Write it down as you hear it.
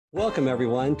Welcome,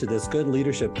 everyone, to this Good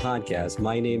Leadership Podcast.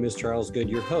 My name is Charles Good,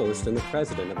 your host and the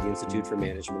president of the Institute for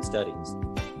Management Studies.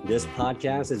 This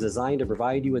podcast is designed to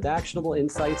provide you with actionable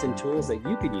insights and tools that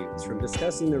you can use from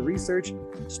discussing the research,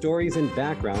 stories, and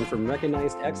background from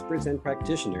recognized experts and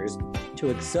practitioners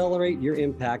to accelerate your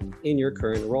impact in your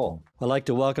current role. I'd like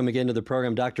to welcome again to the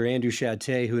program Dr. Andrew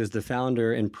Shatté, who is the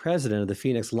founder and president of the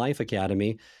Phoenix Life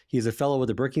Academy. He's a fellow with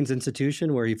the Brookings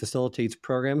Institution, where he facilitates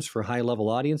programs for high-level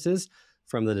audiences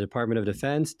from the Department of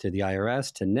Defense to the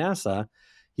IRS to NASA.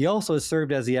 He also has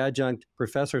served as the adjunct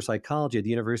professor of psychology at the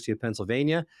University of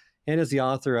Pennsylvania and is the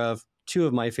author of two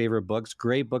of my favorite books,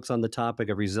 great books on the topic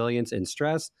of resilience and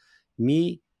stress,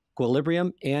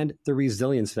 meQuilibrium and The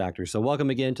Resilience Factor. So welcome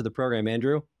again to the program,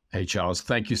 Andrew. Hey, Charles.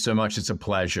 Thank you so much. It's a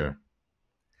pleasure.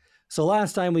 So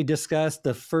last time we discussed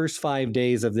the first 5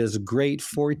 days of this great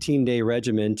 14-day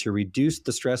regimen to reduce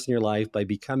the stress in your life by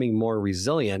becoming more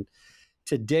resilient.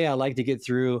 Today, I'd like to get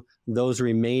through those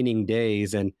remaining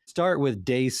days and start with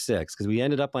day 6, because we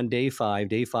ended up on day 5.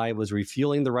 Day 5 was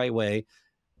refueling the right way,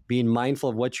 being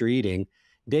mindful of what you're eating.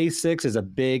 Day 6 is a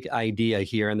big idea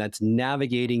here, and that's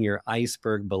navigating your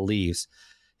iceberg beliefs.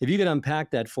 If you could unpack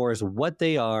that for us, what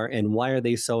they are and why are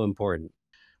they so important?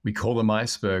 We call them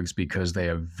icebergs because they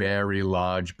are very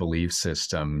large belief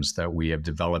systems that we have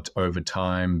developed over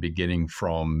time, beginning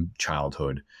from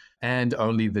childhood. And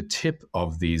only the tip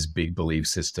of these big belief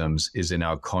systems is in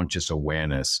our conscious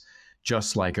awareness,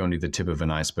 just like only the tip of an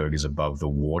iceberg is above the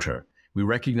water. We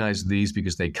recognize these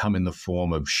because they come in the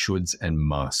form of shoulds and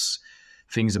musts,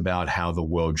 things about how the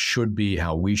world should be,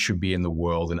 how we should be in the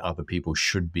world, and other people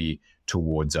should be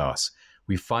towards us.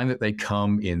 We find that they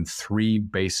come in 3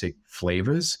 basic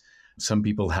flavors. Some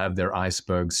people have their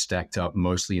icebergs stacked up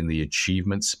mostly in the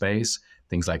achievement space,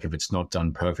 things like if it's not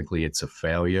done perfectly, it's a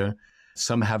failure.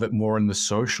 Some have it more in the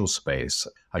social space.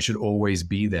 I should always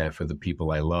be there for the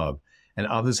people I love. And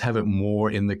others have it more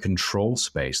in the control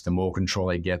space. The more control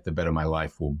I get, the better my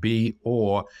life will be,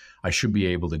 or I should be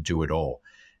able to do it all.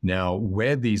 Now,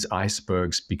 where these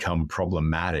icebergs become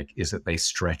problematic is that they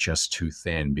stretch us too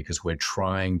thin because we're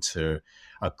trying to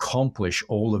accomplish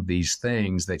all of these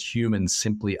things that humans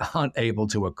simply aren't able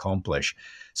to accomplish.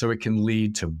 So it can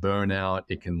lead to burnout.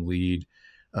 It can lead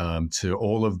to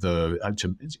all of the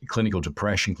to clinical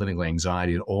depression, clinical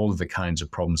anxiety, and all of the kinds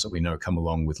of problems that we know come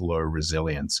along with low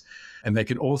resilience. And they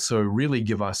can also really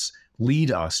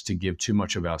lead us to give too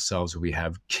much of ourselves if we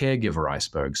have caregiver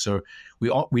icebergs. So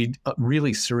we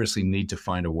really seriously need to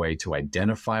find a way to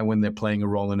identify when they're playing a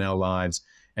role in our lives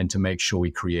and to make sure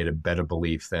we create a better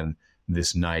belief than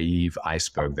this naive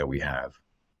iceberg that we have.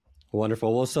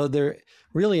 Wonderful. Well, so they're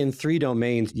really in 3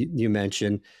 domains you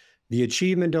mentioned. The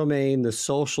achievement domain, the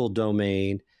social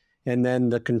domain, and then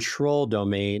the control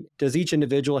domain. Does each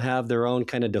individual have their own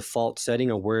kind of default setting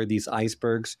of where these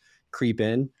icebergs creep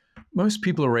in? Most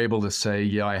people are able to say,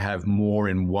 yeah, I have more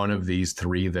in one of these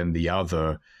 3 than the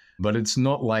other, but it's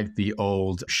not like the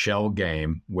old shell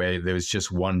game where there's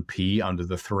just one pea under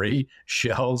the 3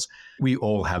 shells. We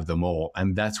all have them all,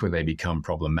 and that's where they become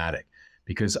problematic.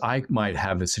 Because I might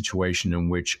have a situation in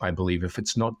which I believe if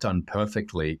it's not done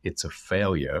perfectly, it's a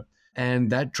failure. And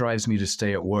that drives me to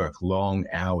stay at work long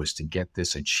hours to get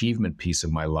this achievement piece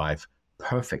of my life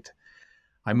perfect.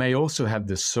 I may also have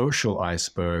the social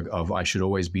iceberg of I should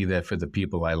always be there for the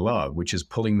people I love, which is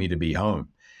pulling me to be home.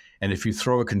 And if you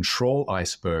throw a control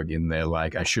iceberg in there,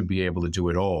 like I should be able to do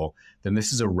it all, then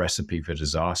this is a recipe for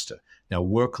disaster. Now,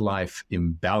 work-life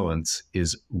imbalance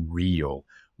is real.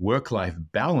 Work-life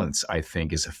balance, I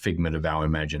think, is a figment of our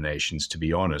imaginations, to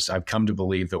be honest. I've come to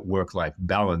believe that work-life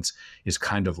balance is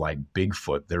kind of like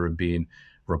Bigfoot. There have been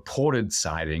reported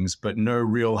sightings, but no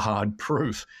real hard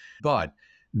proof. But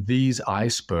these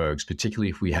icebergs,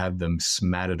 particularly if we have them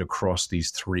smattered across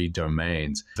these 3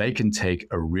 domains, they can take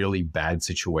a really bad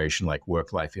situation like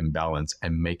work-life imbalance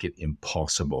and make it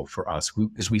impossible for us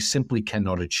because we simply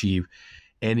cannot achieve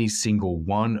any single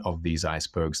one of these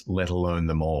icebergs, let alone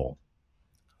them all.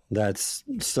 That's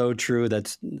so true.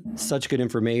 That's such good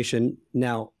information.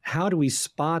 Now, how do we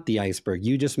spot the iceberg?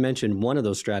 You just mentioned one of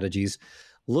those strategies.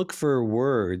 Look for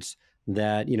words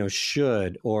that,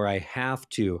 should, or I have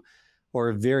to,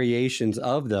 or variations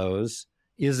of those.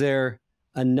 Is there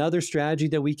another strategy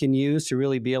that we can use to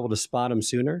really be able to spot them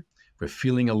sooner? We're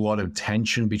feeling a lot of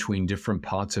tension between different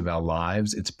parts of our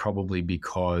lives. It's probably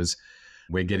because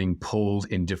we're getting pulled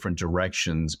in different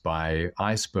directions by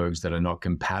icebergs that are not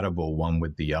compatible one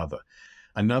with the other.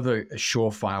 Another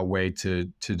surefire way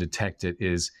to detect it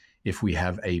is if we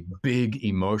have a big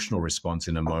emotional response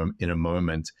in a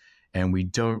moment and we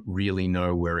don't really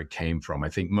know where it came from. I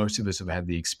think most of us have had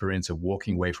the experience of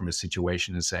walking away from a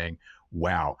situation and saying,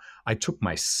 wow, I took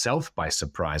myself by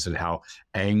surprise at how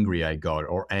angry I got,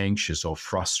 or anxious, or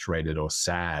frustrated, or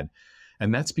sad.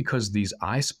 And that's because these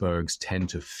icebergs tend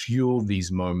to fuel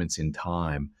these moments in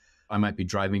time. I might be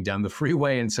driving down the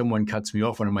freeway and someone cuts me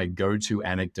off, one of my go-to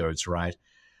anecdotes, right?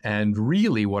 And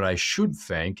really what I should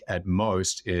think at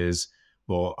most is,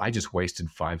 well, I just wasted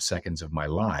 5 seconds of my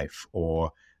life,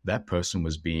 or that person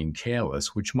was being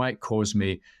careless, which might cause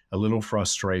me a little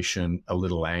frustration, a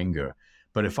little anger.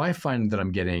 But if I find that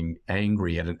I'm getting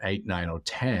angry at an 8, 9, or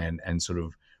 10 and sort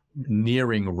of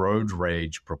nearing road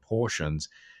rage proportions,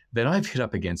 then I've hit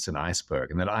up against an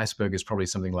iceberg. And that iceberg is probably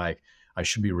something like, I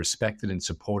should be respected and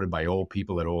supported by all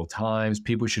people at all times.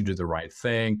 People should do the right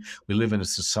thing. We live in a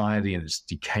society and it's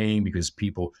decaying because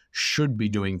people should be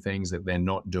doing things that they're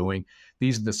not doing.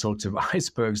 These are the sorts of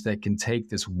icebergs that can take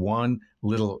this one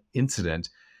little incident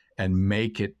and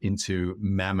make it into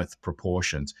mammoth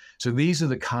proportions. So these are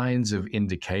the kinds of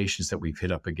indications that we've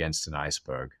hit up against an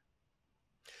iceberg.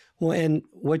 Well, and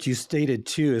what you stated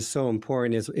too is so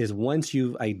important is once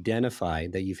you've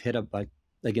identified that you've hit up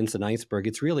against an iceberg,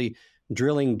 it's really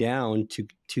drilling down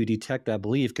to detect that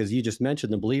belief, because you just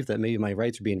mentioned the belief that maybe my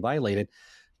rights are being violated.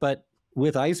 But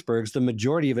with icebergs, the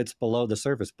majority of it's below the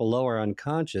surface, below our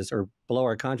unconscious or below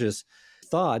our conscious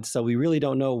thoughts. So we really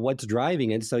don't know what's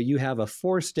driving it. So you have a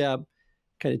 4-step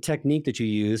kind of technique that you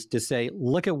use to say,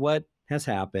 look at what has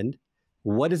happened.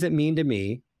 What does it mean to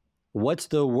me? What's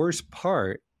the worst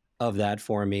part of that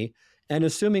for me? And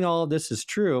assuming all of this is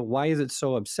true, why is it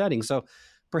so upsetting? So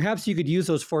perhaps you could use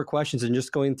those 4 questions and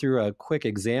just going through a quick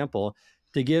example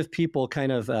to give people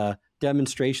kind of a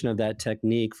demonstration of that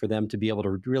technique for them to be able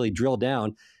to really drill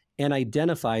down and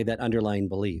identify that underlying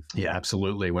belief. Yeah,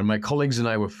 absolutely. When my colleagues and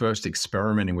I were first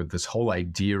experimenting with this whole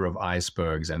idea of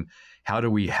icebergs and how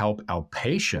do we help our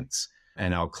patients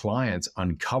and our clients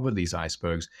uncover these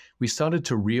icebergs, we started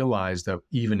to realize that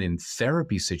even in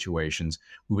therapy situations,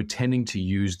 we were tending to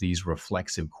use these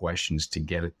reflexive questions to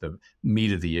get at the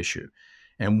meat of the issue.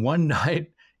 And one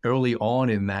night early on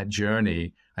in that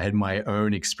journey, I had my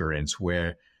own experience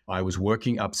where I was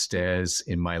working upstairs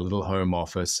in my little home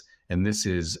office. And this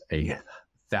is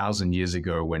 1,000 years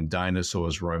ago when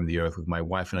dinosaurs roamed the earth with my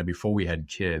wife and I before we had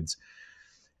kids.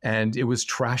 And it was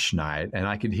trash night and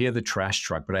I could hear the trash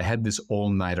truck, but I had this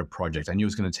all-nighter project. I knew it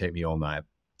was going to take me all night.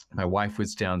 My wife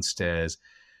was downstairs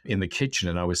in the kitchen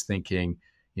and I was thinking,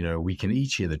 you know, we can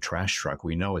each hear the trash truck.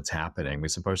 We know it's happening. We're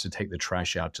supposed to take the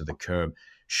trash out to the curb.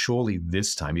 Surely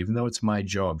this time, even though it's my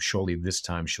job, surely this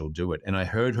time she'll do it. And I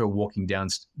heard her walking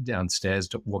downstairs,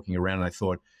 walking around, and I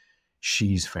thought,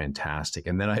 she's fantastic.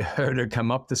 And then I heard her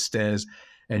come up the stairs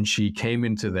and she came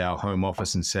into our home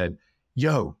office and said,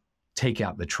 yo, take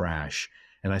out the trash.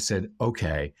 And I said,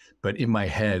 okay. But in my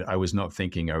head, I was not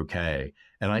thinking, okay.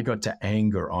 And I got to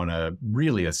anger on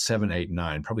really a 7, 8,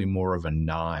 9, probably more of a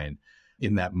 9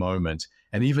 in that moment.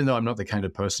 And even though I'm not the kind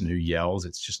of person who yells,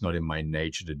 it's just not in my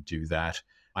nature to do that.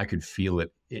 I could feel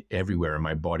it everywhere in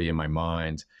my body and my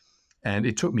mind. And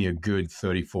it took me a good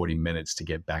 30, 40 minutes to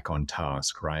get back on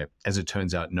task, right? As it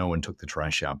turns out, no one took the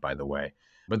trash out, by the way.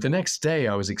 But the next day,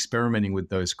 I was experimenting with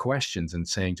those questions and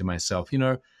saying to myself, you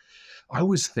know, I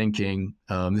was thinking,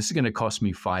 this is going to cost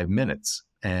me 5 minutes.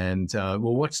 And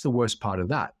well, what's the worst part of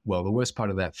that? Well, the worst part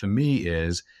of that for me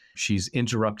is she's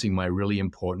interrupting my really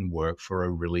important work for a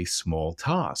really small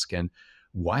task. And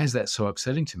why is that so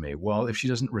upsetting to me? Well, if she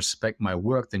doesn't respect my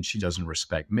work, then she doesn't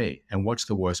respect me. And what's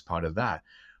the worst part of that?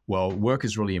 Well, work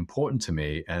is really important to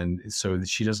me. And so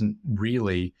she doesn't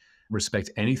really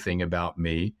respect anything about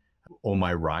me or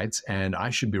my rights. And I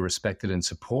should be respected and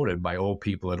supported by all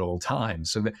people at all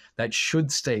times. So that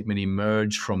should statement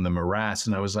emerged from the morass.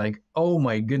 And I was like, oh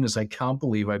my goodness, I can't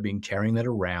believe I've been carrying that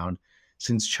around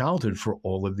since childhood for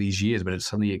all of these years, but it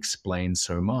suddenly explains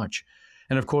so much.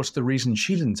 And of course, the reason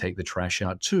she didn't take the trash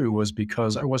out too was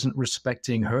because I wasn't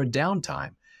respecting her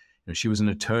downtime. You know, she was an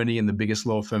attorney in the biggest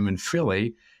law firm in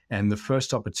Philly, and the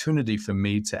first opportunity for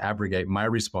me to abrogate my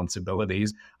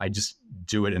responsibilities, I just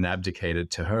do it and abdicate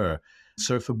it to her.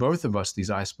 So for both of us, these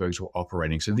icebergs were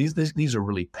operating. So these are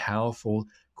really powerful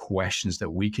questions that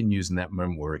we can use in that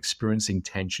moment we're experiencing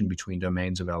tension between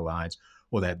domains of our lives,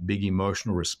 or that big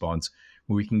emotional response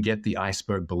where we can get the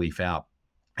iceberg belief out.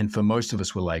 And for most of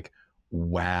us, we're like,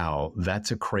 wow,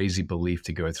 that's a crazy belief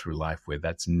to go through life with.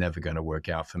 That's never going to work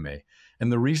out for me.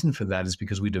 And the reason for that is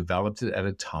because we developed it at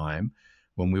a time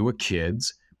when we were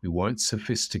kids. We weren't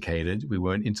sophisticated. We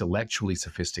weren't intellectually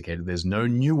sophisticated. There's no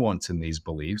nuance in these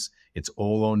beliefs. It's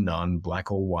all or none,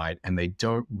 black or white, and they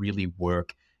don't really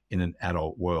work in an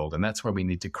adult world. And that's why we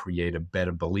need to create a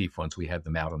better belief once we have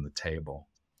them out on the table.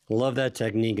 Love that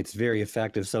technique. It's very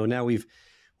effective. So now we've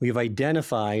We've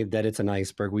identified that it's an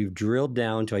iceberg. We've drilled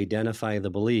down to identify the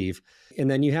belief. And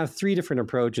then you have three different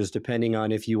approaches depending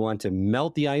on if you want to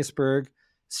melt the iceberg,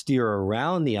 steer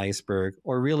around the iceberg,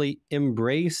 or really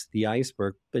embrace the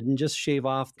iceberg, but just shave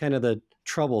off kind of the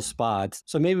trouble spots.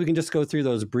 So maybe we can just go through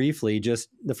those briefly. Just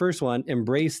the first one,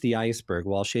 embrace the iceberg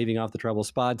while shaving off the trouble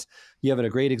spots. You have a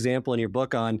great example in your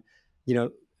book on,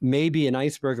 maybe an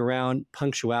iceberg around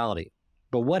punctuality.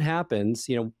 But what happens,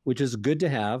 which is good to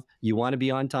have, you want to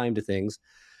be on time to things,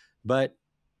 but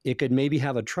it could maybe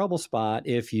have a trouble spot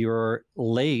if you're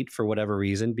late for whatever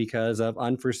reason because of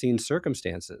unforeseen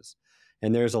circumstances.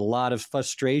 And there's a lot of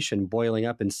frustration boiling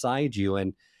up inside you,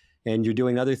 and you're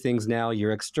doing other things now.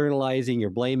 You're externalizing, you're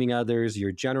blaming others,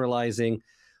 you're generalizing.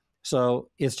 So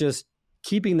it's just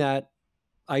keeping that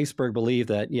iceberg belief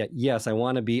that, yes, I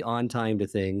want to be on time to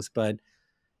things, but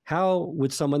how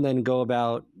would someone then go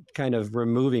about kind of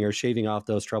removing or shaving off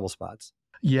those trouble spots?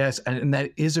 Yes, and that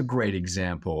is a great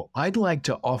example. I'd like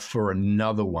to offer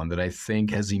another one that I think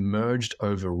has emerged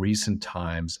over recent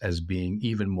times as being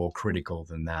even more critical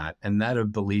than that, and that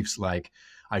of beliefs like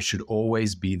I should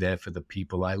always be there for the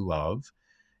people I love,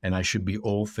 and I should be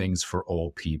all things for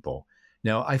all people.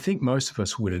 Now, I think most of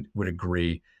us would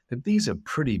agree that these are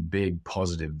pretty big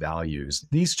positive values.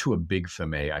 These two are big for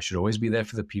me. I should always be there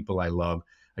for the people I love.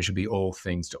 I should be all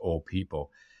things to all people.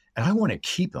 And I want to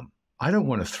keep them. I don't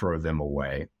want to throw them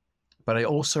away, but I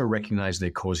also recognize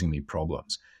they're causing me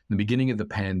problems. In the beginning of the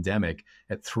pandemic,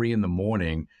 at 3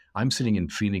 a.m, I'm sitting in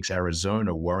Phoenix,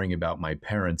 Arizona, worrying about my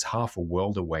parents half a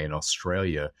world away in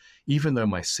Australia, even though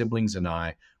my siblings and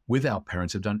I, with our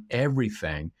parents, have done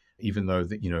everything, even though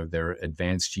they're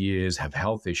advanced years, have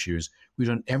health issues. We've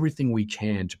done everything we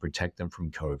can to protect them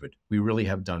from COVID. We really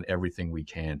have done everything we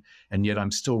can. And yet I'm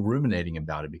still ruminating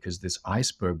about it because this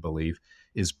iceberg belief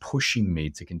is pushing me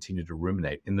to continue to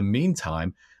ruminate. In the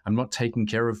meantime, I'm not taking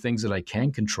care of things that I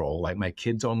can control, like my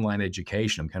kids' online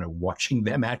education. I'm kind of watching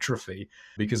them atrophy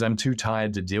because I'm too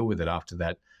tired to deal with it after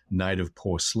that night of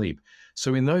poor sleep.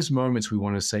 So in those moments, we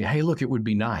want to say, hey, look, it would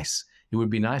be nice. It would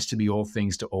be nice to be all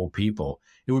things to all people.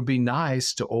 It would be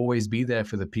nice to always be there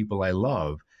for the people I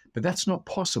love, but that's not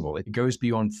possible. It goes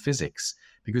beyond physics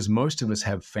because most of us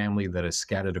have family that are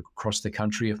scattered across the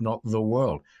country, if not the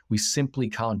world. We simply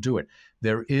can't do it.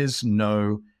 There is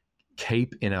no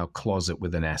cape in our closet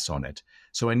with an S on it.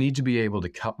 So I need to be able to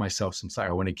cut myself some slack.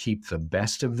 I want to keep the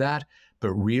best of that,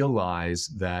 but realize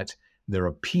that there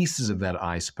are pieces of that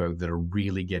iceberg that are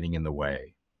really getting in the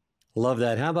way. Love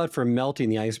that. How about for melting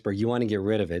the iceberg? You want to get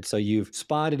rid of it. So you've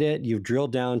spotted it, you've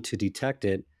drilled down to detect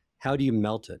it. How do you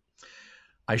melt it?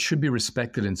 I should be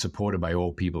respected and supported by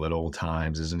all people at all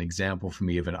times is an example for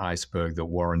me of an iceberg that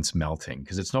warrants melting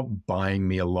because it's not buying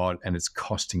me a lot and it's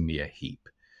costing me a heap.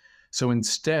 So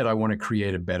instead, I want to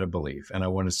create a better belief. And I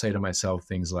want to say to myself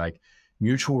things like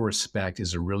mutual respect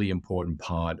is a really important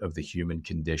part of the human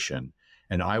condition.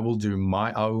 And I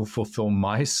will fulfill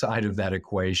my side of that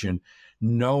equation,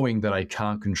 knowing that I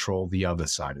can't control the other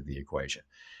side of the equation.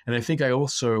 And I think I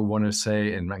also want to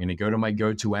say, and I'm going to go to my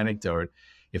go-to anecdote,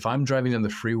 if I'm driving on the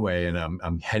freeway and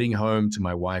I'm heading home to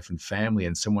my wife and family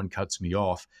and someone cuts me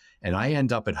off and I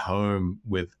end up at home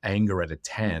with anger at a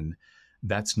 10,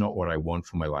 that's not what I want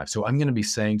for my life. So I'm going to be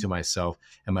saying to myself,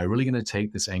 am I really going to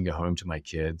take this anger home to my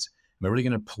kids? Am I really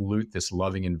going to pollute this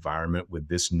loving environment with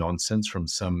this nonsense from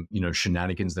some,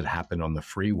 shenanigans that happen on the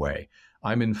freeway?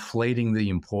 I'm inflating the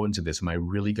importance of this. Am I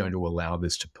really going to allow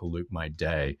this to pollute my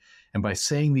day? And by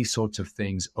saying these sorts of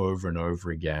things over and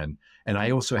over again, and I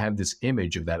also have this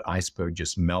image of that iceberg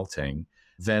just melting,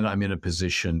 then I'm in a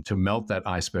position to melt that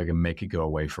iceberg and make it go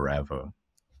away forever.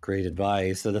 Great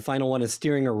advice. So the final one is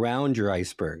steering around your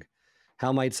iceberg.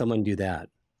 How might someone do that?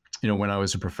 When I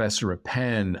was a professor at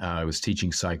Penn, I was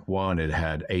teaching Psych 1. It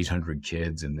had 800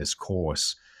 kids in this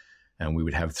course. And we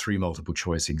would have 3 multiple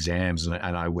choice exams, and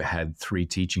I had 3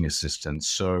 teaching assistants.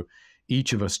 So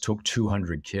each of us took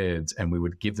 200 kids, and we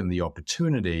would give them the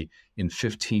opportunity in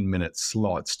 15-minute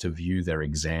slots to view their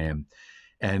exam.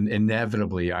 And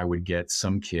inevitably, I would get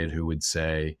some kid who would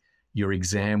say, your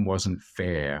exam wasn't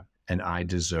fair, and I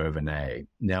deserve an A.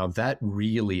 Now, that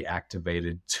really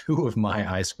activated 2 of my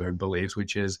iceberg beliefs,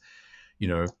 which is,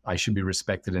 I should be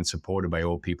respected and supported by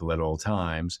all people at all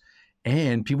times.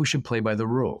 And people should play by the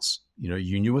rules.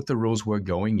 You knew what the rules were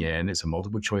going in. It's a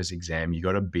multiple choice exam. You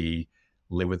got to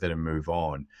live with it and move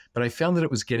on. But I found that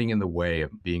it was getting in the way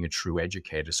of being a true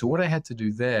educator. So what I had to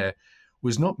do there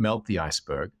was not melt the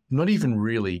iceberg, not even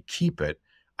really keep it.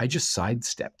 I just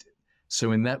sidestepped it.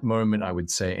 So in that moment, I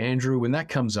would say, Andrew, when that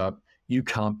comes up, you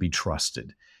can't be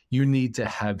trusted. You need to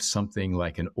have something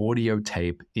like an audio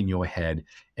tape in your head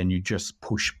and you just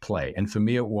push play. And for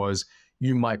me, it was,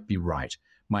 You might be right.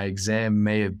 My exam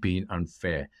may have been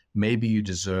unfair. Maybe you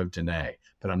deserved an A,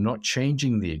 but I'm not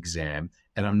changing the exam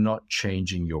and I'm not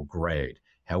changing your grade.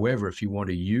 However, if you want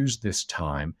to use this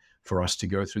time for us to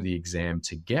go through the exam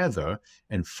together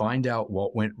and find out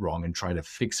what went wrong and try to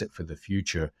fix it for the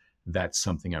future, that's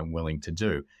something I'm willing to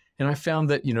do. And I found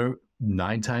that,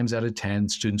 9 times out of 10,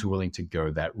 students were willing to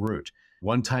go that route.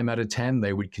 1 time out of 10,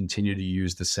 they would continue to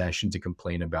use the session to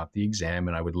complain about the exam,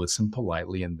 and I would listen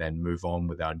politely and then move on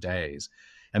with our days.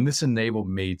 And this enabled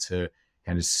me to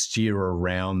kind of steer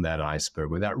around that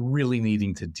iceberg without really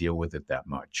needing to deal with it that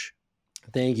much.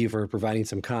 Thank you for providing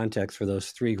some context for those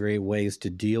 3 great ways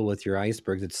to deal with your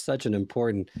icebergs. It's such an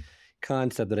important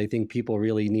concept that I think people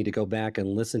really need to go back and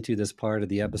listen to this part of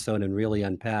the episode and really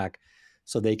unpack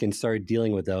so they can start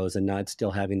dealing with those and not still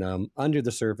having them under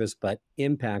the surface, but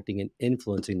impacting and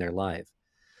influencing their life.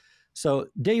 So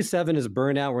day 7 is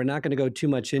burnout. We're not going to go too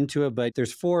much into it, but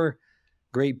there's 4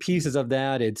 great pieces of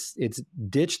that. It's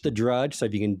ditch the drudge. So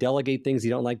if you can delegate things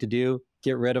you don't like to do,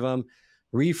 get rid of them.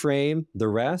 Reframe the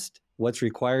rest, what's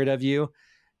required of you.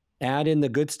 Add in the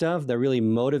good stuff that really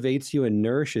motivates you and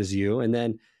nourishes you. And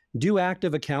then do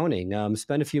active accounting.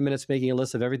 Spend a few minutes making a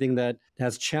list of everything that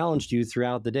has challenged you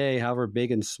throughout the day, however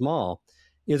big and small.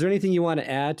 Is there anything you want to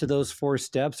add to those 4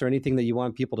 steps or anything that you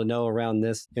want people to know around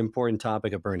this important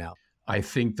topic of burnout? I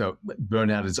think that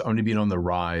burnout has only been on the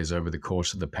rise over the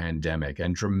course of the pandemic,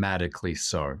 and dramatically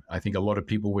so. I think a lot of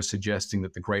people were suggesting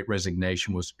that the Great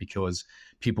Resignation was because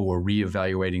people were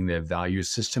reevaluating their value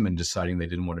system and deciding they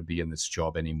didn't want to be in this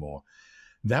job anymore.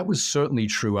 That was certainly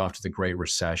true after the Great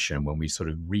Recession, when we sort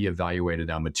of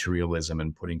reevaluated our materialism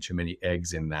and putting too many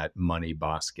eggs in that money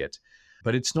basket.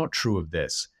 But it's not true of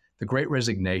this. The Great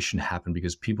Resignation happened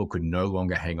because people could no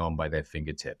longer hang on by their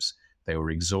fingertips. They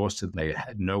were exhausted, they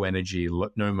had no energy,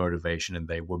 no motivation, and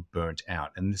they were burnt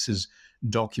out. And this is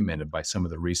documented by some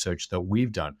of the research that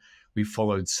we've done. We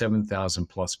followed 7,000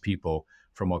 plus people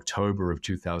from October of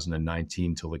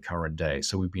 2019 till the current day.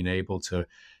 So we've been able to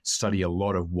study a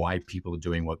lot of why people are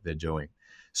doing what they're doing.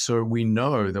 So we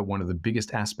know that one of the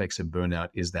biggest aspects of burnout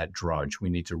is that drudge. We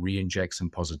need to re-inject some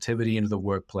positivity into the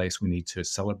workplace. We need to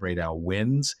celebrate our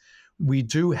wins. We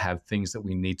do have things that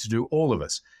we need to do. All of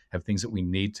us have things that we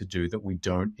need to do that we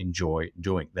don't enjoy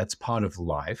doing. That's part of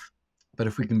life. But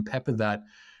if we can pepper that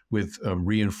with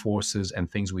reinforcers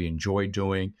and things we enjoy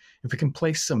doing, if we can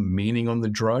place some meaning on the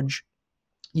drudge,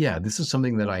 yeah, this is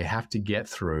something that I have to get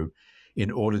through in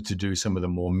order to do some of the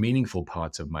more meaningful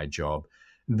parts of my job,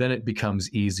 then it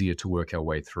becomes easier to work our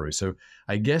way through. So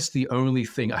I guess the only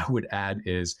thing I would add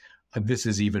is this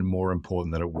is even more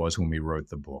important than it was when we wrote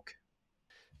the book.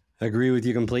 I agree with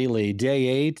you completely. Day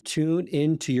 8, tune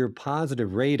into your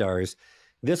positive radars.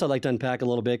 This I'd like to unpack a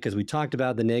little bit because we talked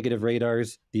about the negative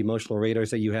radars, the emotional radars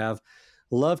that you have.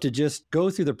 Love to just go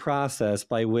through the process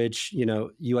by which,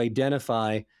 you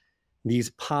identify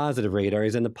these positive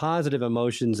radars, and the positive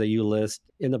emotions that you list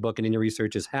in the book and in your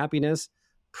research is happiness,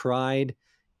 pride,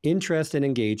 interest and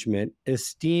engagement,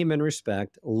 esteem and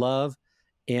respect, love,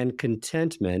 and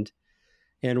contentment.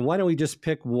 And why don't we just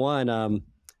pick one?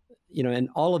 And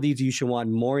all of these you should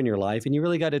want more in your life, and you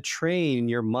really got to train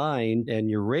your mind and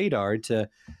your radar to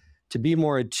be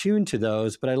more attuned to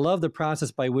those. But I love the process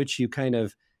by which you kind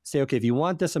of say, okay, if you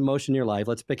want this emotion in your life,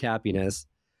 let's pick happiness.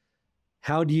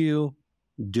 How do you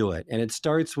do it? And it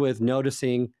starts with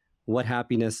noticing what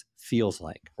happiness feels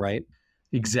like, right?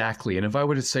 Exactly. And if I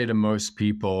were to say to most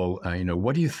people,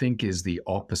 what do you think is the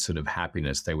opposite of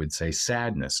happiness? They would say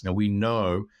sadness. Now, we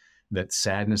know that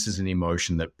sadness is an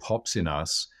emotion that pops in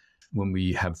us when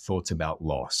we have thoughts about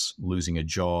loss, losing a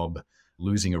job,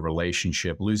 losing a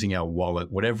relationship, losing our wallet,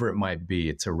 whatever it might be,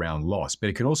 it's around loss. But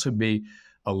it can also be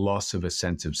a loss of a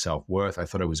sense of self-worth. I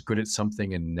thought I was good at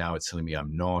something and now it's telling me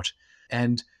I'm not.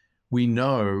 And we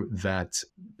know that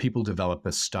people develop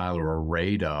a style or a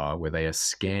radar where they are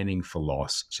scanning for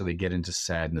loss. So they get into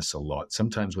sadness a lot,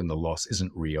 sometimes when the loss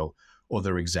isn't real or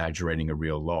they're exaggerating a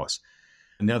real loss.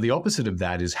 Now, the opposite of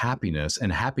that is happiness.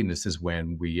 And happiness is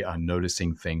when we are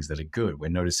noticing things that are good. We're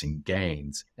noticing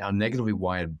gains. Our negatively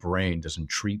wired brain doesn't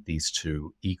treat these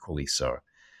two equally so.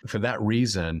 For that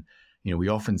reason, we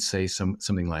often say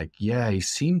something like, yeah,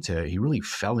 he really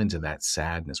fell into that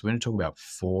sadness. We're going to talk about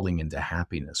falling into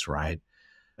happiness, right?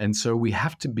 And so we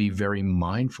have to be very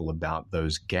mindful about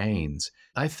those gains.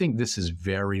 I think this is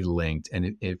very linked.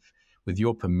 And if, with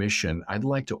your permission, I'd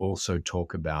like to also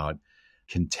talk about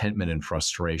contentment and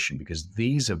frustration, because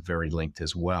these are very linked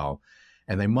as well.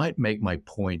 And they might make my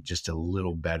point just a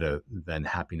little better than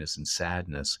happiness and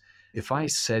sadness. If I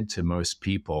said to most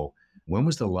people, when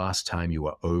was the last time you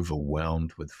were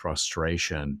overwhelmed with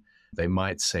frustration? They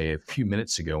might say a few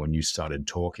minutes ago when you started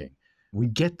talking. We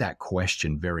get that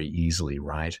question very easily,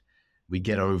 right? We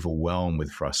get overwhelmed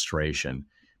with frustration.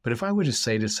 But if I were to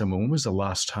say to someone, when was the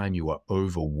last time you were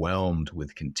overwhelmed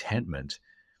with contentment?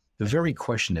 The very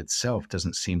question itself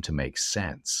doesn't seem to make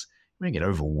sense. We don't get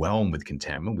overwhelmed with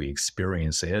contentment. We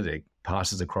experience it. It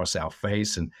passes across our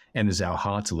face and enters our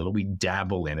hearts a little. We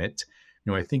dabble in it.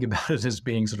 I think about it as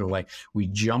being sort of like we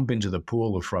jump into the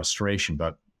pool of frustration,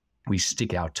 but we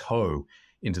stick our toe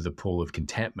into the pool of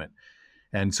contentment.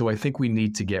 And so I think we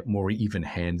need to get more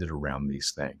even-handed around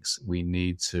these things. We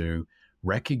need to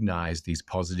recognize these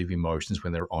positive emotions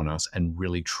when they're on us and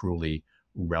really, truly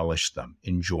relish them,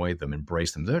 enjoy them,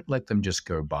 embrace them. Don't let them just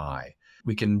go by.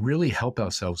 We can really help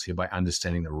ourselves here by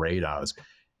understanding the radars.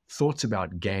 Thoughts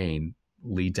about gain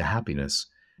lead to happiness,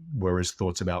 whereas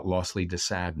thoughts about loss lead to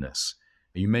sadness.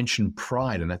 You mentioned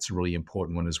pride, and that's a really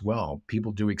important one as well.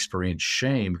 People do experience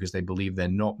shame because they believe they're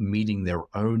not meeting their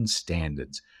own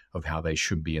standards of how they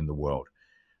should be in the world.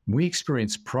 We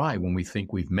experience pride when we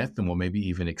think we've met them or maybe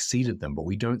even exceeded them, but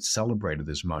we don't celebrate it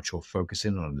as much or focus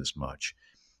in on it as much.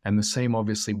 And the same,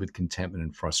 obviously, with contentment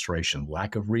and frustration.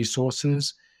 Lack of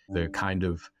resources, the kind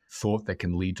of thought that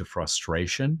can lead to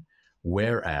frustration,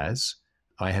 whereas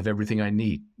I have everything I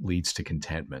need leads to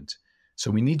contentment. So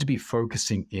we need to be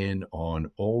focusing in on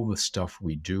all the stuff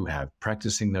we do have,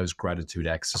 practicing those gratitude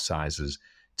exercises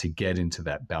to get into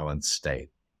that balanced state.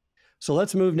 So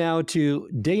let's move now to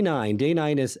day 9. Day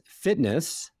 9 is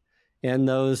fitness. And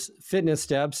those fitness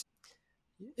steps,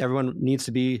 everyone needs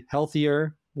to be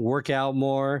healthier, work out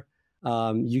more.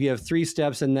 You give 3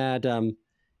 steps in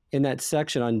that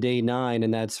section on day 9,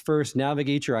 and that's first,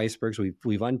 navigate your icebergs.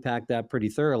 We've unpacked that pretty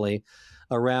thoroughly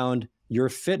around your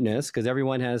fitness, because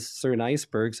everyone has certain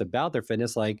icebergs about their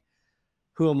fitness, like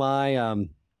who am I?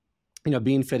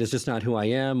 Being fit is just not who I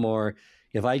am, or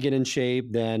if I get in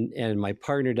shape, then and my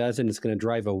partner doesn't, it's going to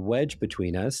drive a wedge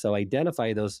between us. So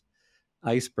identify those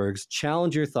icebergs,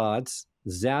 challenge your thoughts,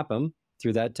 zap them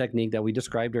through that technique that we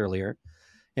described earlier,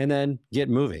 and then get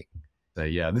moving.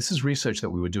 This is research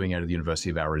that we were doing out of the University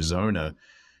of Arizona,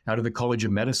 out of the College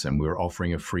of Medicine. We were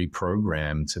offering a free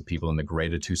program to people in the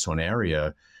greater Tucson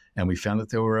area. And we found that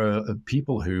there were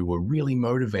people who were really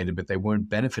motivated, but they weren't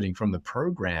benefiting from the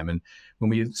program. And when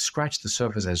we scratched the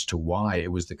surface as to why,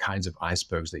 it was the kinds of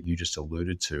icebergs that you just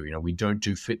alluded to. We don't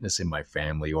do fitness in my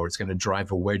family, or it's going to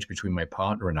drive a wedge between my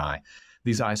partner and I.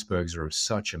 These icebergs are of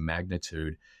such a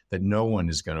magnitude that no one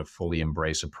is going to fully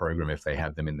embrace a program if they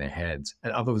have them in their heads.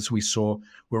 And others we saw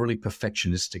were really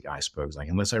perfectionistic icebergs. Like,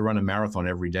 unless I run a marathon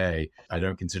every day, I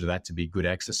don't consider that to be good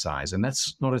exercise. And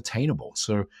that's not attainable.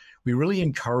 So we really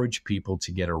encourage people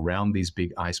to get around these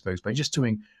big icebergs by just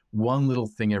doing one little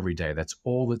thing every day. That's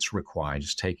all that's required.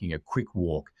 Just taking a quick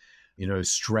walk,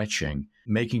 stretching,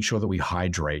 making sure that we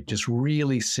hydrate, just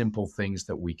really simple things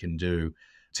that we can do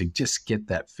to just get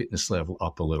that fitness level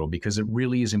up a little, because it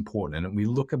really is important. And we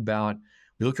look at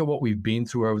what we've been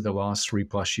through over the last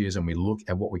 3+ years, and we look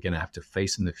at what we're going to have to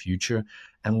face in the future.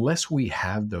 Unless we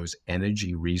have those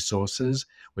energy resources,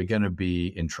 we're going to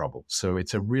be in trouble. So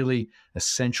it's a really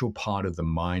essential part of the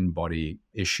mind-body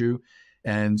issue.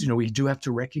 And, we do have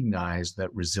to recognize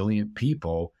that resilient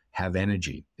people have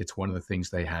energy. It's one of the things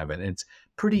they have. And it's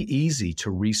pretty easy to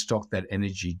restock that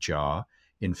energy jar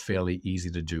in fairly easy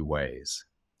to do ways.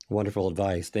 Wonderful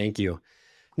advice. Thank you.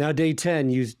 Now, day 10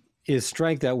 is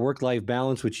strike that work-life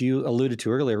balance, which you alluded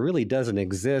to earlier, really doesn't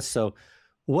exist. So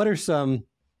what are some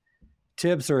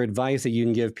tips or advice that you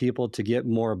can give people to get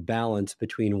more balance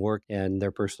between work and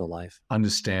their personal life?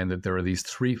 Understand that there are these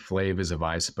 3 flavors of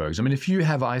icebergs. I mean, if you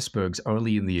have icebergs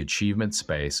only in the achievement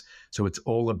space, so it's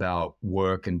all about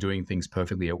work and doing things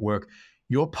perfectly at work,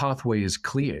 your pathway is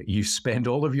clear. You spend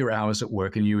all of your hours at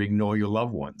work and you ignore your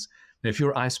loved ones. If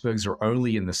your icebergs are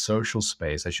only in the social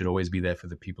space, I should always be there for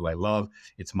the people I love.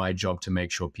 It's my job to make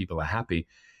sure people are happy.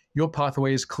 Your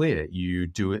pathway is clear. You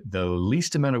do it the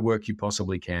least amount of work you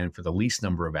possibly can for the least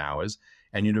number of hours,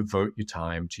 and you devote your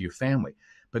time to your family.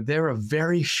 But there are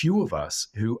very few of us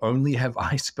who only have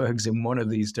icebergs in one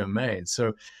of these domains.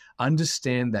 So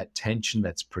understand that tension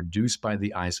that's produced by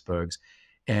the icebergs.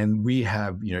 And we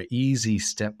have, easy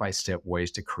step-by-step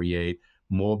ways to create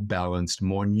more balanced,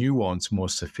 more nuanced, more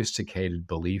sophisticated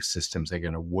belief systems that are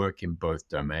going to work in both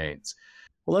domains.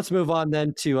 Well, let's move on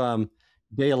then to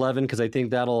day 11, because I think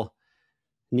that'll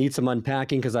need some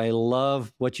unpacking, because I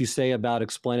love what you say about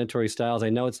explanatory styles. I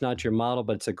know it's not your model,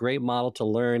 but it's a great model to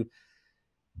learn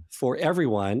for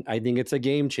everyone. I think it's a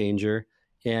game changer,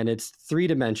 and it's 3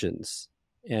 dimensions.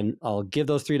 And I'll give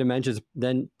those 3 dimensions,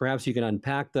 then perhaps you can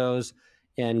unpack those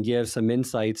and give some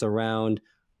insights around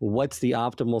what's the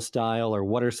optimal style, or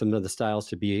what are some of the styles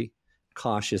to be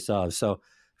cautious of. So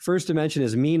first dimension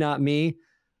is me, not me.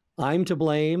 I'm to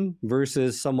blame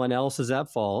versus someone else is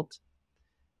at fault.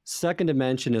 Second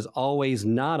dimension is always,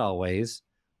 not always.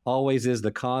 Always is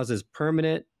the cause is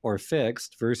permanent or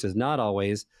fixed versus not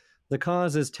always. The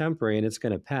cause is temporary and it's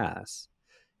going to pass.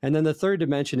 And then the third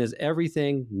dimension is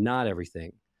everything, not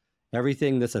everything.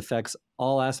 Everything this affects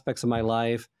all aspects of my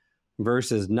life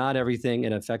versus not everything,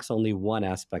 it affects only one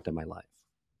aspect of my life.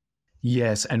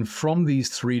 Yes, and from these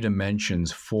three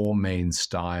dimensions, four main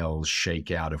styles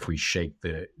shake out if we shake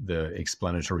the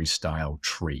explanatory style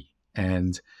tree.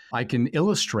 And I can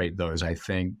illustrate those, I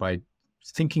think, by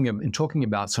thinking of and talking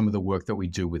about some of the work that we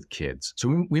do with kids.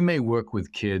 So we may work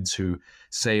with kids who,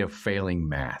 say, are failing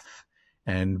math,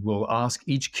 and we'll ask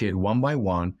each kid one by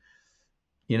one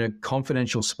in a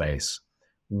confidential space,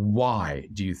 why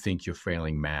do you think you're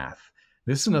failing math?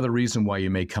 This is another reason why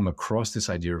you may come across this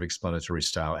idea of explanatory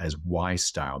style as why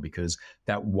style, because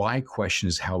that why question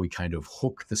is how we kind of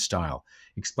hook the style.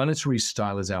 Explanatory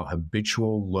style is our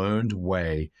habitual, learned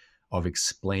way of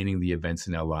explaining the events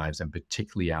in our lives, and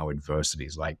particularly our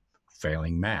adversities, like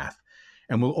failing math.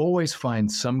 And we'll always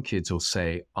find some kids who'll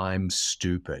say, I'm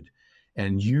stupid.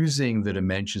 And using the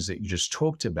dimensions that you just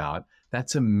talked about,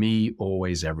 that's a me,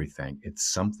 always, everything. It's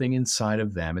something inside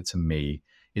of them. It's a me.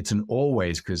 It's an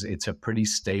always because it's a pretty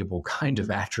stable kind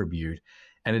of attribute,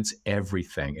 and it's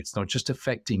everything. It's not just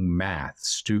affecting math.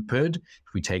 Stupid,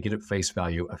 if we take it at face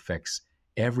value, affects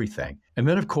everything. And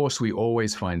then, of course, we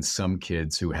always find some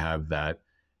kids who have that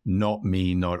not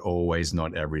me, not always,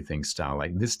 not everything style.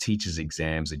 Like, this teacher's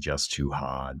exams are just too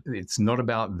hard. It's not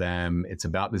about them. It's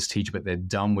about this teacher, but they're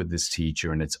done with this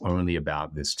teacher, and it's only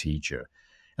about this teacher.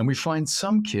 And we find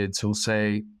some kids who'll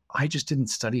say, I just didn't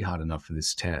study hard enough for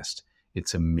this test.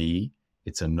 It's a me,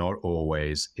 it's a not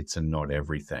always, it's a not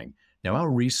everything. Now, our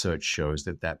research shows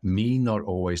that me, not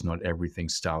always, not everything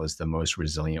style is the most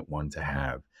resilient one to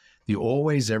have. The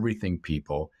always everything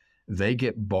people, they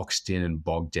get boxed in and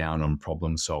bogged down on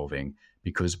problem solving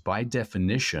because by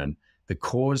definition, the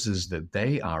causes that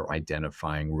they are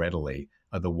identifying readily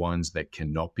are the ones that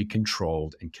cannot be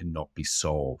controlled and cannot be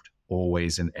solved,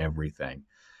 always and everything.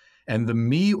 And the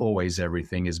me, always,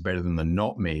 everything is better than the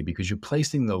not me because you're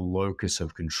placing the locus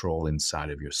of control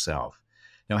inside of yourself.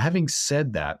 Now, having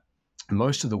said that,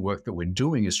 most of the work that we're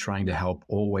doing is trying to help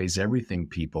always everything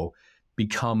people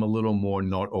become a little more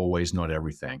not always, not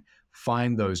everything.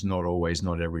 Find those not always,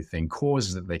 not everything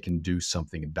causes that they can do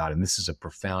something about. And this is a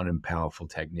profound and powerful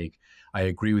technique. I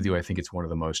agree with you. I think it's one of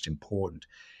the most important.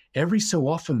 Every so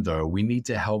often, though, we need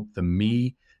to help the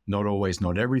me, not always,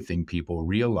 not everything people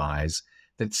realize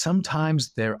that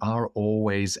sometimes there are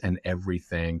always and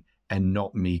everything and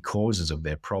not me causes of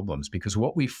their problems. Because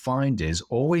what we find is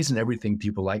always and everything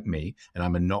people like me, and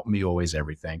I'm a not me, always,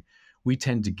 everything, we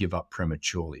tend to give up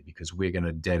prematurely because we're going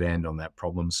to dead end on that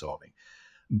problem solving.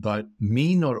 But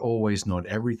me, not always, not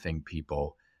everything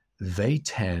people, they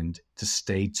tend to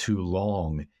stay too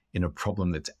long in a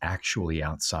problem that's actually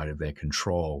outside of their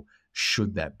control,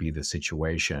 should that be the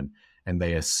situation. And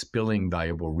they are spilling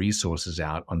valuable resources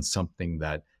out on something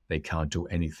that they can't do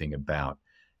anything about.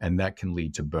 And that can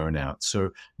lead to burnout. So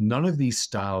none of these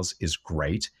styles is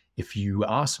great. If you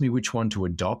ask me which one to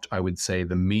adopt, I would say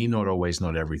the me, not always,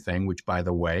 not everything, which, by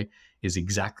the way, is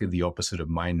exactly the opposite of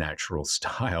my natural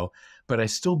style. But I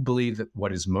still believe that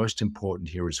what is most important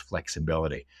here is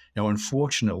flexibility. Now,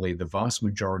 unfortunately, the vast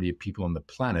majority of people on the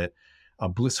planet are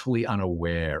blissfully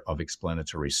unaware of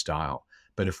explanatory style.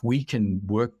 But if we can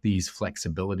work these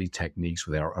flexibility techniques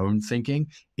with our own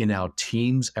thinking in our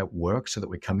teams at work so that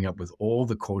we're coming up with all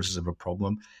the causes of a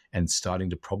problem and starting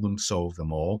to problem solve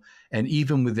them all, and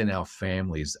even within our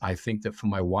families, I think that for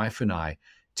my wife and I,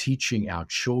 teaching our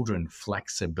children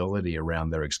flexibility around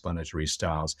their explanatory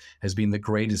styles has been the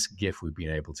greatest gift we've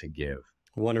been able to give.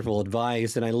 Wonderful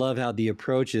advice. And I love how the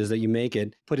approach is that you make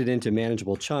it, put it into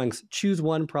manageable chunks, choose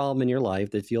one problem in your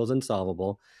life that feels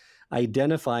unsolvable,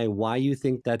 identify why you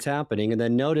think that's happening, and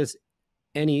then notice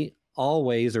any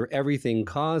always or everything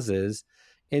causes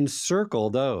and circle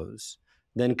those.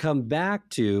 Then come back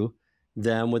to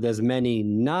them with as many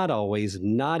not always,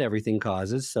 not everything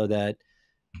causes so that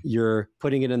you're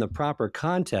putting it in the proper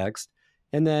context.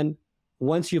 And then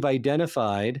once you've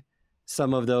identified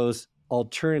some of those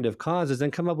alternative causes,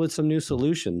 then come up with some new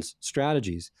solutions,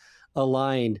 strategies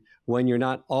aligned when you're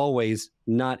not always,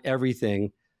 not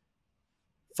everything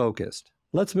focused.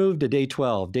 Let's move to day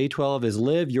 12. Day 12 is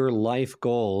live your life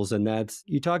goals. And that's,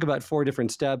 you talk about 4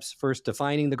 different steps. First,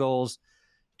 defining the goals,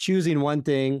 choosing one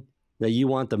thing that you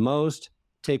want the most,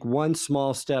 take one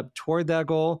small step toward that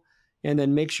goal, and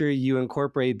then make sure you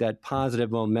incorporate that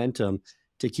positive momentum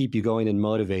to keep you going and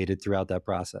motivated throughout that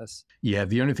process? Yeah,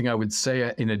 the only thing I would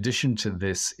say in addition to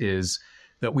this is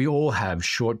that we all have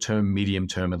short-term,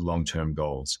 medium-term, and long-term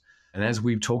goals. And as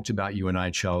we've talked about, you and I,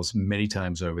 Charles, many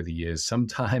times over the years,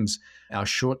 sometimes our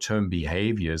short-term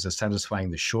behaviors are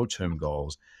satisfying the short-term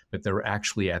goals, but they're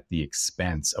actually at the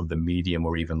expense of the medium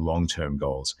or even long-term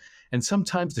goals. And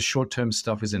sometimes the short-term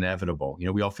stuff is inevitable.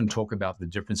 We often talk about the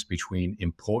difference between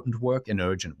important work and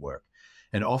urgent work.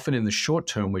 And often in the short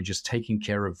term, we're just taking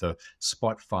care of the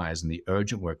spot fires and the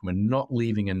urgent work. We're not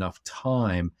leaving enough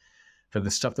time for the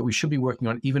stuff that we should be working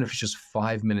on, even if it's just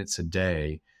 5 minutes a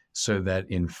day, so that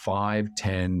in 5,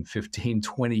 10, 15,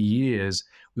 20 years,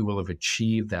 we will have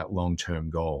achieved that long-term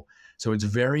goal. So it's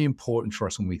very important for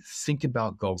us when we think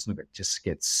about goals, not just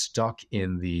get stuck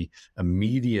in the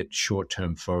immediate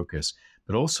short-term focus,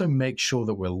 but also make sure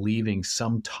that we're leaving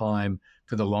some time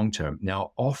for the long term.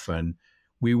 Now, often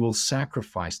we will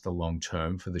sacrifice the long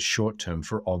term for the short term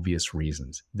for obvious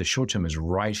reasons. The short term is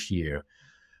right here,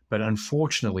 but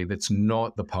unfortunately, that's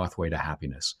not the pathway to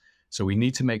happiness. So we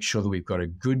need to make sure that we've got a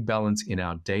good balance in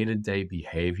our day-to-day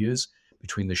behaviors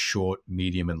between the short,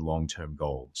 medium, and long-term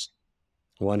goals.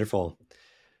 Wonderful.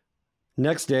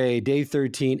 Next day, day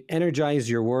 13, energize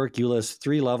your work. You list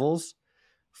 3 levels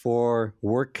for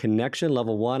work connection.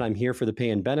 Level 1, I'm here for the pay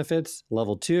and benefits.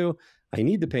 Level 2, I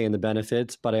need the pay and the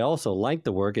benefits, but I also like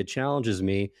the work. It challenges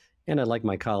me, and I like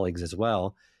my colleagues as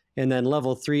well. And then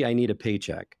level 3, I need a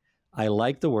paycheck. I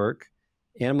like the work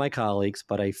and my colleagues,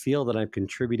 but I feel that I'm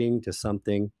contributing to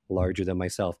something larger than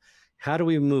myself. How do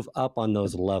we move up on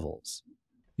those levels?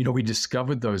 We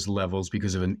discovered those levels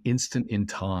because of an instant in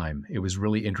time. It was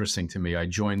really interesting to me. I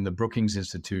joined the Brookings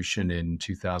Institution in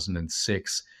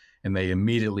 2006, and they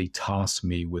immediately tasked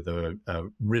me with a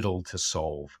riddle to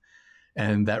solve.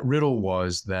 And that riddle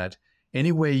was that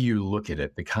any way you look at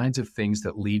it, the kinds of things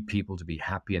that lead people to be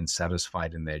happy and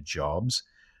satisfied in their jobs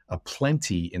are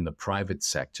plenty in the private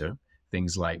sector.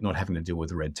 Things like not having to deal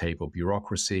with red tape or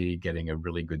bureaucracy, getting a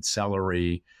really good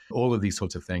salary, all of these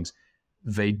sorts of things.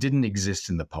 They didn't exist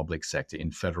in the public sector, in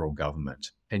federal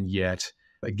government. And yet,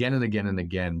 again and again and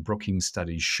again, Brookings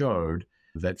studies showed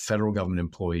that federal government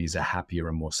employees are happier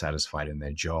and more satisfied in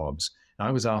their jobs. And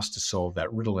I was asked to solve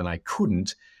that riddle, and I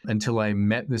couldn't until I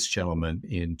met this gentleman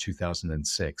in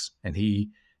 2006. And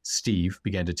Steve,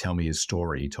 began to tell me his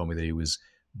story. He told me that he was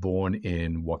born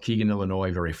in Waukegan, Illinois,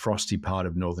 a very frosty part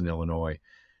of northern Illinois,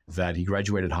 that he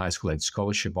graduated high school, had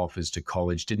scholarship offers to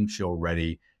college, didn't feel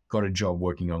ready, got a job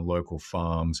working on local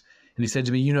farms. And he said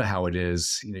to me, you know how it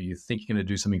is. You think you're going to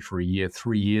do something for a year,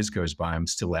 3 years goes by, I'm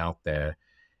still out there.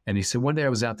 And he said, one day I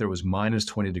was out there, it was minus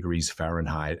 20 degrees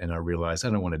Fahrenheit, and I realized I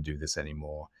don't want to do this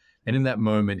anymore. And in that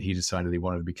moment, he decided he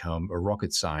wanted to become a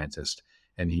rocket scientist,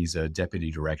 and he's a deputy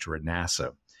director at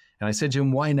NASA. And I said to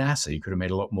him, why NASA? You could have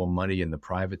made a lot more money in the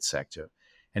private sector.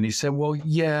 And he said, well,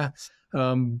 yeah,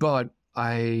 but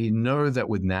I know that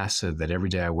with NASA, that every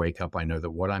day I wake up, I know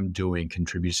that what I'm doing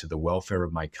contributes to the welfare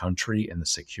of my country and the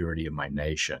security of my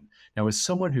nation. Now, as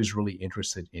someone who's really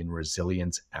interested in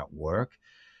resilience at work,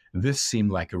 this seemed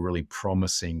like a really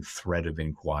promising thread of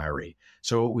inquiry.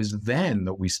 So it was then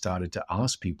that we started to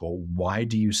ask people, why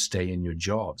do you stay in your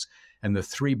jobs? And the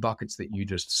 3 buckets that you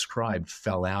just described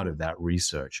fell out of that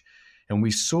research. And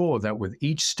we saw that with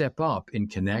each step up in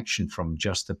connection from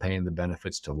just the pay and the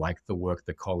benefits to like the work,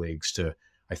 the colleagues, to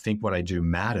I think what I do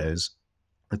matters,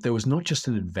 that there was not just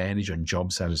an advantage on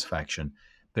job satisfaction,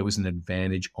 there was an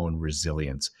advantage on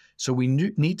resilience. So we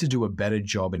need to do a better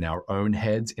job in our own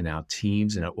heads, in our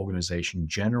teams, in our organization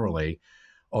generally,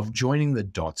 of joining the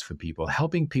dots for people,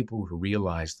 helping people to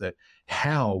realize that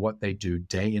what they do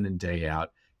day in and day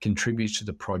out contributes to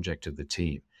the project of the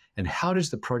team. And how does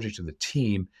the project of the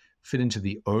team fit into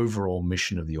the overall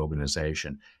mission of the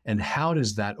organization? And how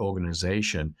does that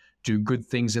organization do good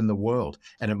things in the world?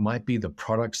 And it might be the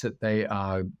products that they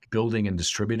are building and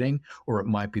distributing, or it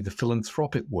might be the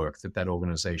philanthropic work that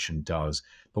organization does.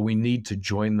 But we need to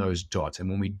join those dots. And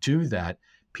when we do that,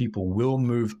 people will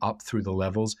move up through the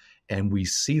levels. And we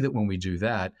see that when we do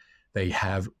that, they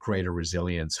have greater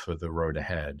resilience for the road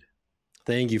ahead.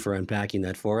 Thank you for unpacking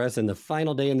that for us. And the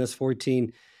final day in this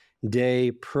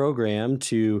 14-day program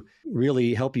to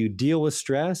really help you deal with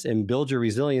stress and build your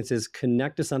resilience is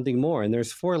connect to something more. And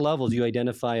there's 4 levels you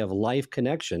identify of life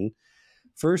connection.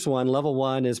 First one, level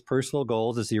 1 is personal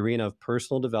goals. It's the arena of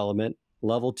personal development.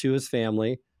 Level 2 is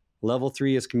family. Level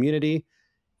 3 is community.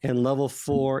 And level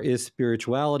 4 is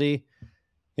spirituality.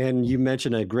 And you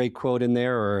mentioned a great quote in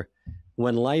there, or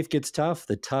when life gets tough,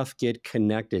 the tough get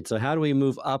connected. So how do we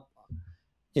move up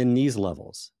in these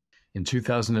levels? In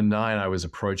 2009, I was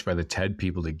approached by the TED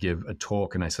people to give a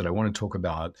talk, and I said, I want to talk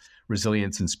about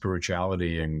resilience and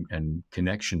spirituality and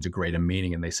connection to greater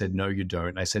meaning. And they said, no, you don't.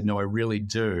 And I said, no, I really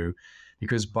do,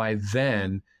 because by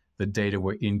then, the data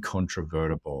were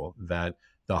incontrovertible, that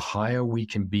the higher we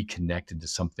can be connected to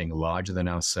something larger than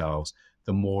ourselves,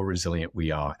 the more resilient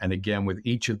we are. And again, with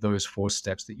each of those 4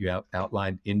 steps that you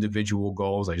outlined, individual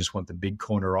goals, I just want the big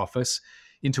corner office,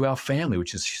 into our family,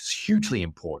 which is hugely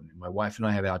important. My wife and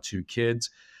I have our 2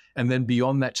 kids. And then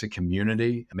beyond that to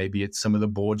community, maybe it's some of the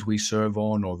boards we serve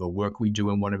on or the work we do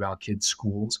in one of our kids'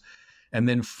 schools. And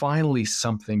then finally,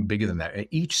 something bigger than that.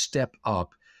 Each step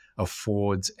up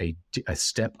affords a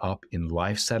step up in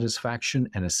life satisfaction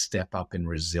and a step up in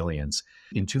resilience.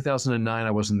 In 2009, I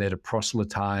wasn't there to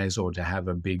proselytize or to have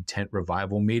a big tent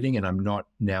revival meeting, and I'm not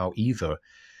now either.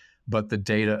 But the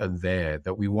data are there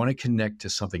that we want to connect to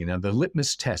something. Now, the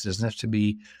litmus test doesn't have to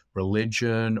be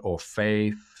religion or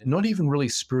faith, not even really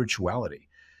spirituality.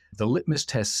 The litmus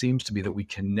test seems to be that we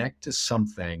connect to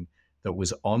something that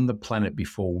was on the planet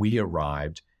before we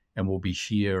arrived and will be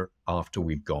here after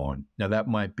we've gone. Now, that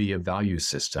might be a value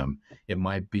system. It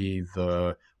might be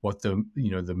what the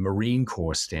Marine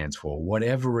Corps stands for.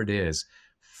 Whatever it is,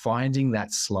 finding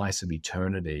that slice of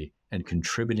eternity and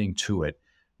contributing to it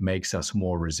makes us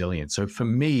more resilient. So for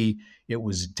me, it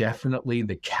was definitely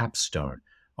the capstone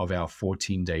of our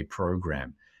 14-day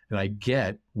program. And I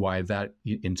get why that,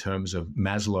 in terms of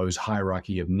Maslow's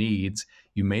hierarchy of needs,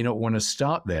 you may not want to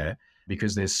start there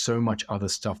because there's so much other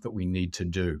stuff that we need to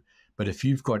do. But if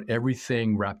you've got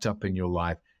everything wrapped up in your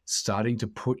life, starting to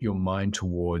put your mind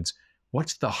towards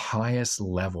what's the highest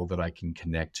level that I can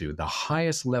connect to, the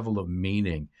highest level of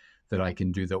meaning that I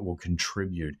can do that will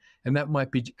contribute. And that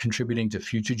might be contributing to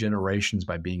future generations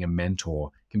by being a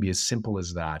mentor. It can be as simple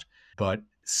as that, but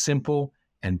simple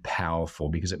and powerful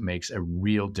because it makes a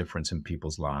real difference in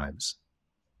people's lives.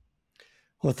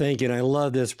 Well, thank you. And I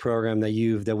love this program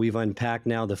that we've unpacked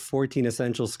now, the 14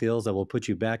 essential skills that will put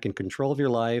you back in control of your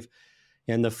life.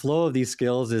 And the flow of these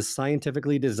skills is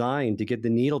scientifically designed to get the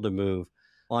needle to move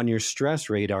on your stress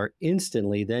radar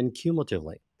instantly, then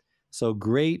cumulatively. So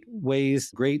great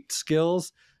ways, great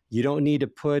skills. You don't need to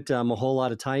put a whole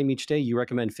lot of time each day. You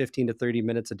recommend 15 to 30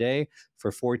 minutes a day for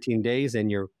 14 days,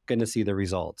 and you're going to see the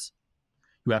results.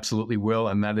 You absolutely will,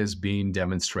 and that is being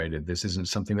demonstrated. This isn't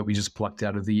something that we just plucked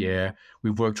out of the air.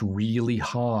 We've worked really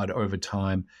hard over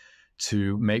time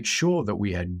to make sure that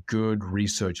we had good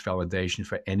research validation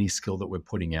for any skill that we're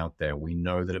putting out there. We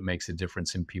know that it makes a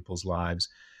difference in people's lives.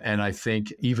 And I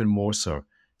think even more so,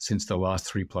 since the last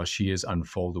 3+ years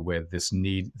unfolded where this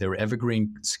need, they're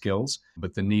evergreen skills,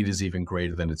 but the need is even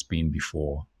greater than it's been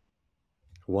before.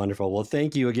 Wonderful. Well,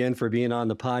 thank you again for being on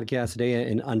the podcast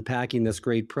today and unpacking this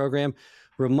great program.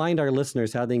 Remind our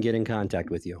listeners how they can get in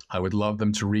contact with you. I would love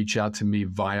them to reach out to me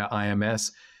via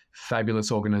IMS.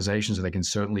 Fabulous organizations, and they can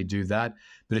certainly do that.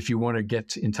 But if you want to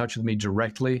get in touch with me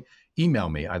directly, email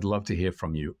me. I'd love to hear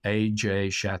from you. AJ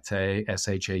Shatté,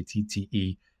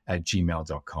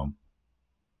 @gmail.com.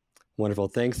 Wonderful.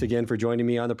 Thanks again for joining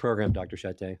me on the program, Dr.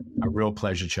 Shatté. A real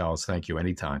pleasure, Charles. Thank you.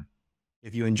 Anytime.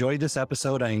 If you enjoyed this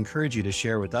episode, I encourage you to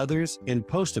share with others and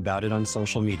post about it on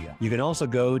social media. You can also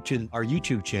go to our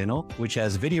YouTube channel, which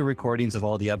has video recordings of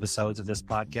all the episodes of this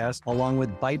podcast, along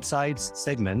with bite-sized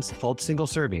segments called single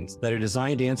servings that are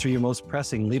designed to answer your most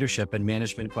pressing leadership and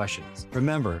management questions.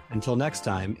 Remember, until next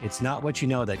time, it's not what you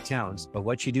know that counts, but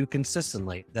what you do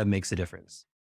consistently that makes a difference.